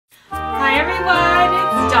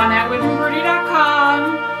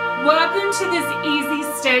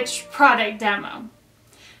stitch product demo.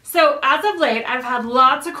 So as of late, I've had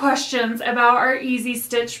lots of questions about our Easy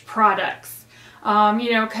Stitch products.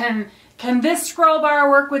 You know, can this scroll bar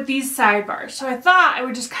work with these sidebars? So I thought I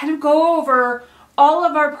would just kind of go over all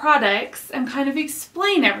of our products and kind of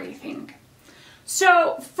explain everything.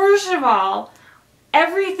 So first of all,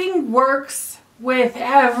 everything works with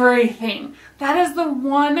everything. That is the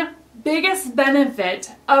one biggest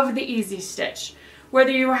benefit of the Easy Stitch.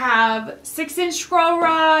 Whether you have 6-inch scroll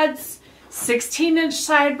rods, 16-inch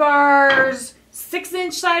sidebars,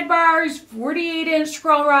 6-inch sidebars, 48-inch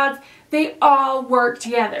scroll rods, they all work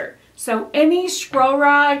together. So any scroll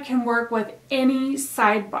rod can work with any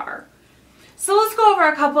sidebar. So let's go over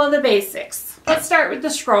a couple of the basics. Let's start with the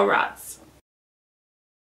scroll rods.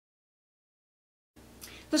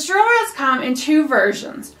 The scroll rods come in two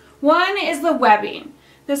versions. One is the webbing.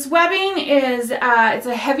 This webbing is it's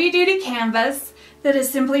a heavy-duty canvas that is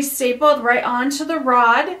simply stapled right onto the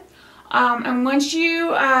rod. And once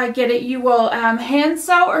you get it, you will hand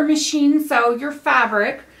sew or machine sew your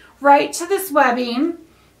fabric right to this webbing.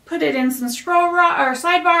 Put it in some scroll rod or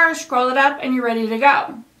sidebar, scroll it up, and you're ready to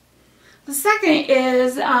go. The second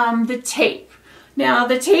is the tape. Now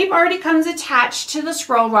the tape already comes attached to the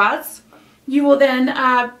scroll rods. You will then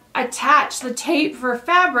attach the tape for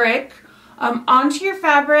fabric onto your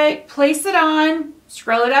fabric, place it on,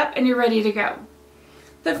 scroll it up, and you're ready to go.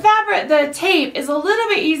 The tape is a little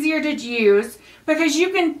bit easier to use because you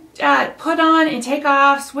can put on and take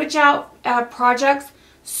off, switch out projects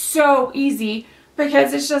so easy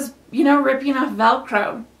because it's just, you know, ripping off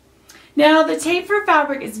Velcro. Now the tape for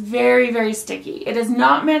fabric is very, very sticky. It is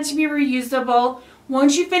not meant to be reusable.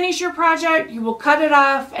 Once you finish your project, you will cut it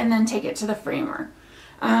off and then take it to the framer.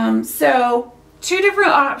 So two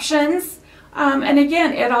different options. And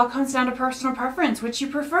again, it all comes down to personal preference, which you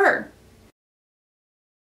prefer.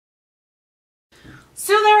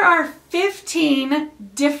 So there are 15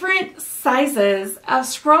 different sizes of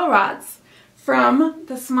scroll rods, from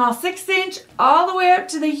the small 6-inch all the way up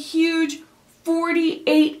to the huge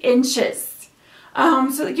 48 inches.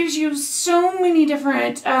 So it gives you so many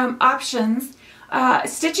different options,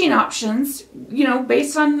 stitching options, you know,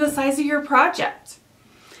 based on the size of your project.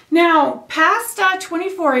 Now, past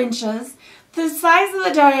 24 inches, the size of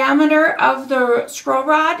the diameter of the scroll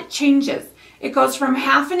rod changes. It goes from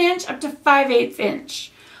 1/2 inch up to 5/8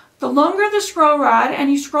 inch. The longer the scroll rod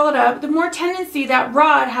and you scroll it up, the more tendency that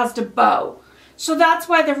rod has to bow. So that's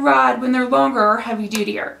why the rod, when they're longer, are heavy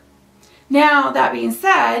dutier. Now, that being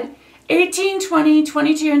said, 18, 20,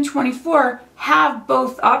 22, and 24 have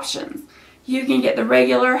both options. You can get the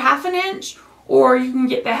regular 1/2 inch, or you can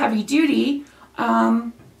get the heavy duty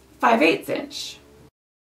 5/8 inch.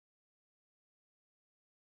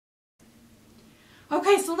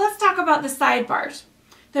 Okay, so let's talk about the sidebars.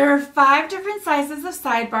 There are 5 different sizes of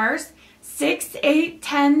sidebars: 6, 8,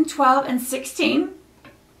 10, 12, and 16.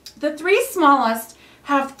 The 3 smallest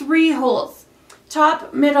have 3 holes,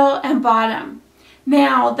 top, middle, and bottom.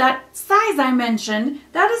 Now, that size I mentioned,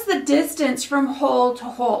 that is the distance from hole to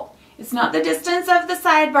hole. It's not the distance of the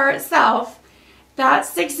sidebar itself. That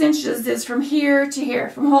 6 inches is from here to here,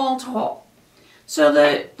 from hole to hole. So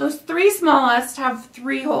those 3 smallest have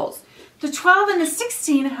 3 holes. The 12 and the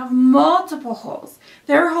 16 have multiple holes.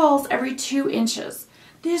 There are holes every 2 inches.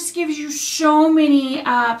 This gives you so many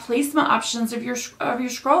placement options of your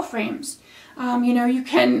scroll frames. You know, you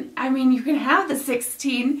can have the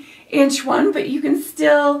 16-inch one, but you can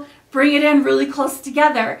still bring it in really close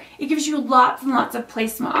together. It gives you lots and lots of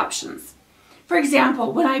placement options. For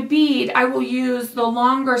example, when I bead, I will use the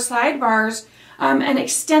longer sidebars and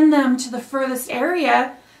extend them to the furthest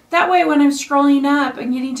area. That way, when I'm scrolling up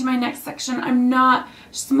and getting to my next section, I'm not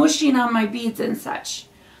smushing on my beads and such.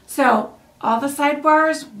 So, all the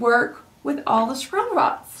sidebars work with all the scroll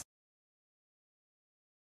rods.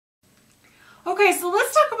 Okay, so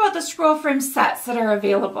let's talk about the scroll frame sets that are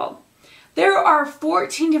available. There are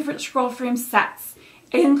 14 different scroll frame sets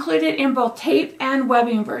included in both tape and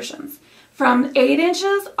webbing versions, from 8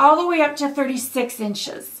 inches all the way up to 36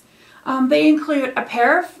 inches. They include a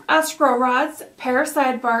pair of scroll rods, a pair of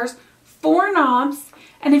sidebars, 4 knobs,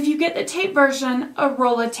 and if you get the tape version, a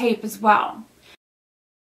roll of tape as well.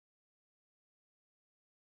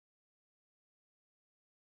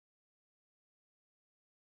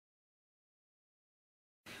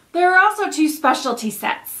 There are also 2 specialty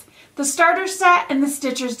sets, the starter set and the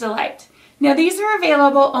Stitcher's Delight. Now these are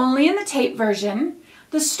available only in the tape version.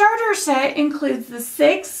 The starter set includes the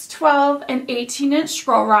 6, 12, and 18-inch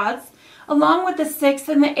scroll rods, along with the 6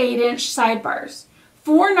 and the 8-inch sidebars,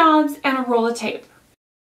 4 knobs, and a roll of tape.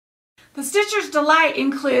 The Stitcher's Delight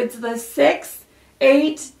includes the 6,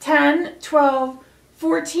 8, 10, 12,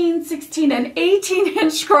 14, 16, and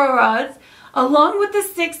 18-inch scroll rods, along with the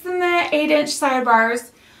 6 and the 8-inch sidebars,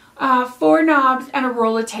 4 knobs, and a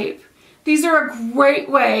roll of tape. These are a great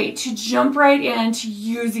way to jump right into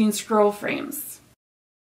using scroll frames.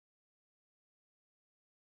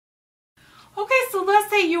 Okay, so let's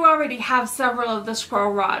say you already have several of the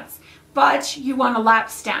scroll rods, but you want a lap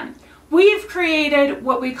stand. We've created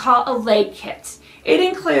what we call a leg kit. It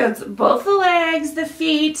includes both the legs, the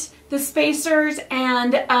feet, the spacers,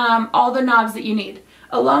 and all the knobs that you need,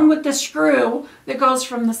 along with the screw that goes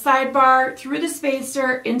from the sidebar through the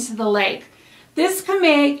spacer into the leg. This can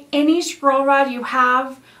make any scroll rod you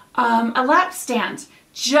have a lap stand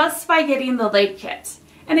just by getting the leg kit.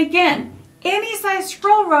 And again, any size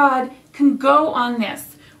scroll rod can go on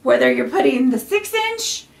this, whether you're putting the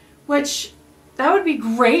 6-inch, which that would be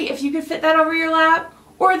great if you could fit that over your lap,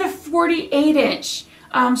 or the 48-inch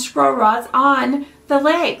scroll rods on the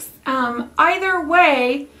legs. Either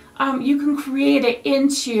way, you can create it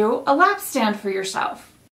into a lap stand for yourself.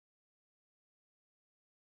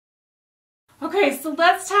 Okay, so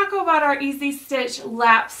let's talk about our Easy Stitch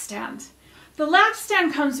lap stand. The lap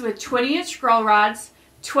stand comes with 20-inch scroll rods,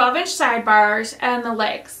 12-inch sidebars, and the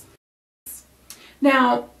legs.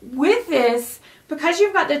 Now, with this, because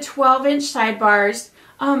you've got the 12-inch sidebars,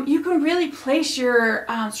 you can really place your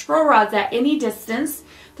scroll rods at any distance.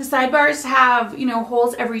 The sidebars have,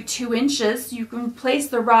 holes every 2 inches, so you can place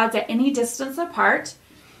the rods at any distance apart.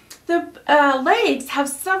 The legs have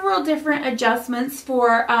several different adjustments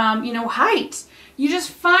for, height. You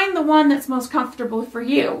just find the one that's most comfortable for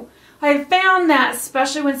you. I've found that,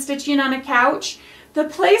 especially when stitching on a couch, the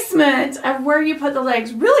placement of where you put the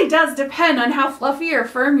legs really does depend on how fluffy or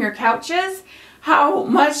firm your couch is, how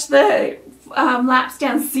much the lap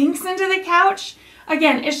stand sinks into the couch.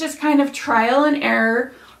 Again, it's just kind of trial and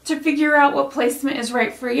error to figure out what placement is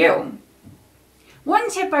right for you. One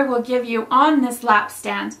tip I will give you on this lap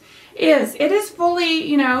stand is it is fully,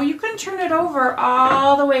 you can turn it over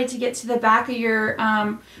all the way to get to the back of your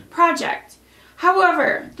project.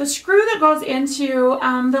 However, the screw that goes into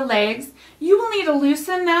the legs, you will need to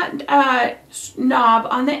loosen that knob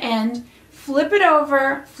on the end, flip it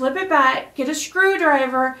over, flip it back, get a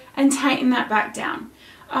screwdriver, and tighten that back down.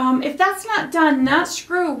 If that's not done, that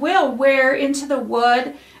screw will wear into the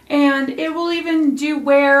wood, and it will even do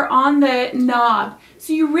wear on the knob.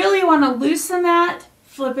 So you really want to loosen that,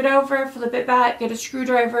 flip it over, flip it back, get a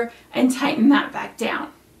screwdriver, and tighten that back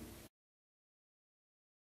down.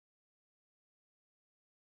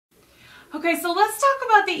 Okay, so let's talk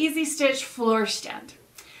about the Easy Stitch floor stand.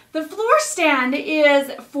 The floor stand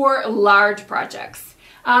is for large projects.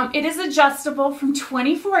 It is adjustable from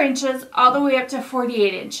 24 inches all the way up to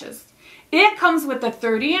 48 inches. It comes with the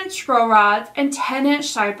 30-inch scroll rods and 10-inch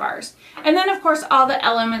sidebars. And then, of course, all the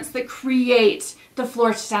elements that create the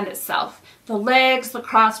floor stand itself. The legs, the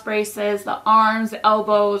cross braces, the arms, the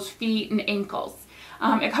elbows, feet, and ankles.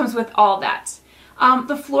 It comes with all that.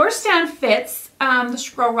 The floor stand fits the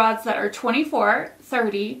scroll rods that are 24,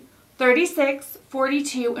 30, 36,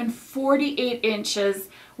 42, and 48 inches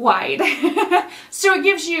wide. So it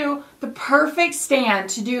gives you the perfect stand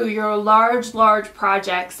to do your large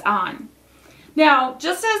projects on. Now,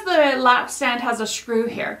 just as the lap stand has a screw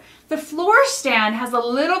here, the floor stand has a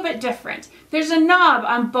little bit different. There's a knob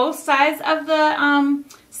on both sides of the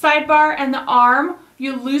sidebar and the arm.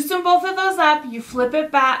 You loosen both of those up, you flip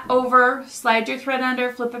it back over, slide your thread under,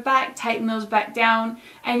 flip it back, tighten those back down,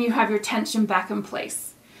 and you have your tension back in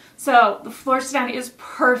place. So the floor stand is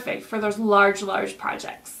perfect for those large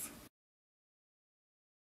projects.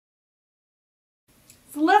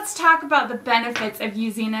 So let's talk about the benefits of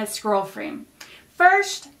using a scroll frame.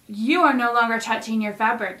 First, you are no longer touching your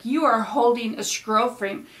fabric. You are holding a scroll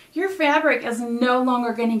frame. Your fabric is no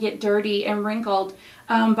longer going to get dirty and wrinkled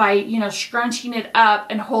by, scrunching it up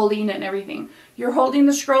and holding it and everything. You're holding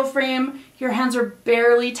the scroll frame. Your hands are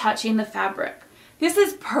barely touching the fabric. This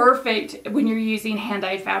is perfect when you're using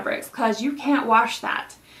hand-dyed fabrics because you can't wash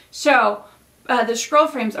that. So the scroll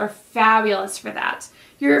frames are fabulous for that.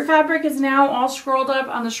 Your fabric is now all scrolled up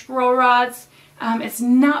on the scroll rods. It's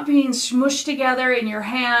not being smushed together in your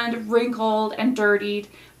hand, wrinkled and dirtied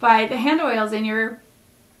by the hand oils in your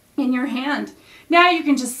hand. Now you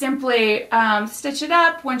can just simply stitch it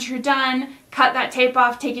up. Once you're done, cut that tape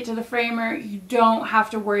off, take it to the framer. You don't have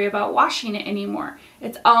to worry about washing it anymore.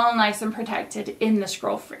 It's all nice and protected in the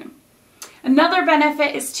scroll frame. Another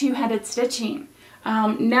benefit is two-handed stitching.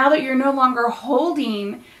 Now that you're no longer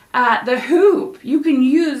holding the hoop, you can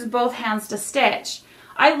use both hands to stitch.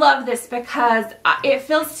 I love this because it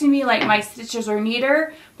feels to me like my stitches are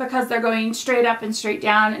neater because they're going straight up and straight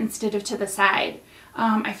down instead of to the side.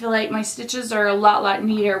 I feel like my stitches are a lot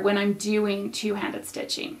neater when I'm doing two-handed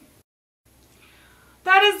stitching.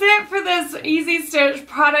 That is it for this Easy Stitch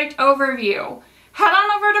product overview. Head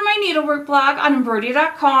on over to my needlework blog on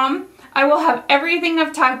Embroidery.com. I will have everything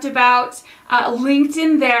I've talked about linked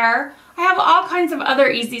in there. I have all kinds of other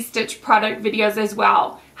Easy Stitch product videos as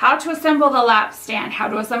well. How to assemble the lap stand, how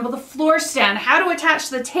to assemble the floor stand, how to attach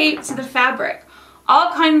the tape to the fabric.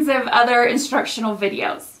 All kinds of other instructional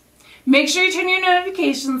videos. Make sure you turn your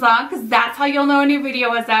notifications on because that's how you'll know a new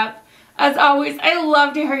video is up. As always, I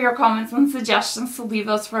love to hear your comments and suggestions, so leave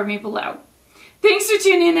those for me below. Thanks for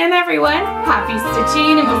tuning in, everyone. Happy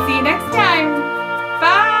stitching, and we'll see you next time.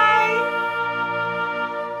 Bye!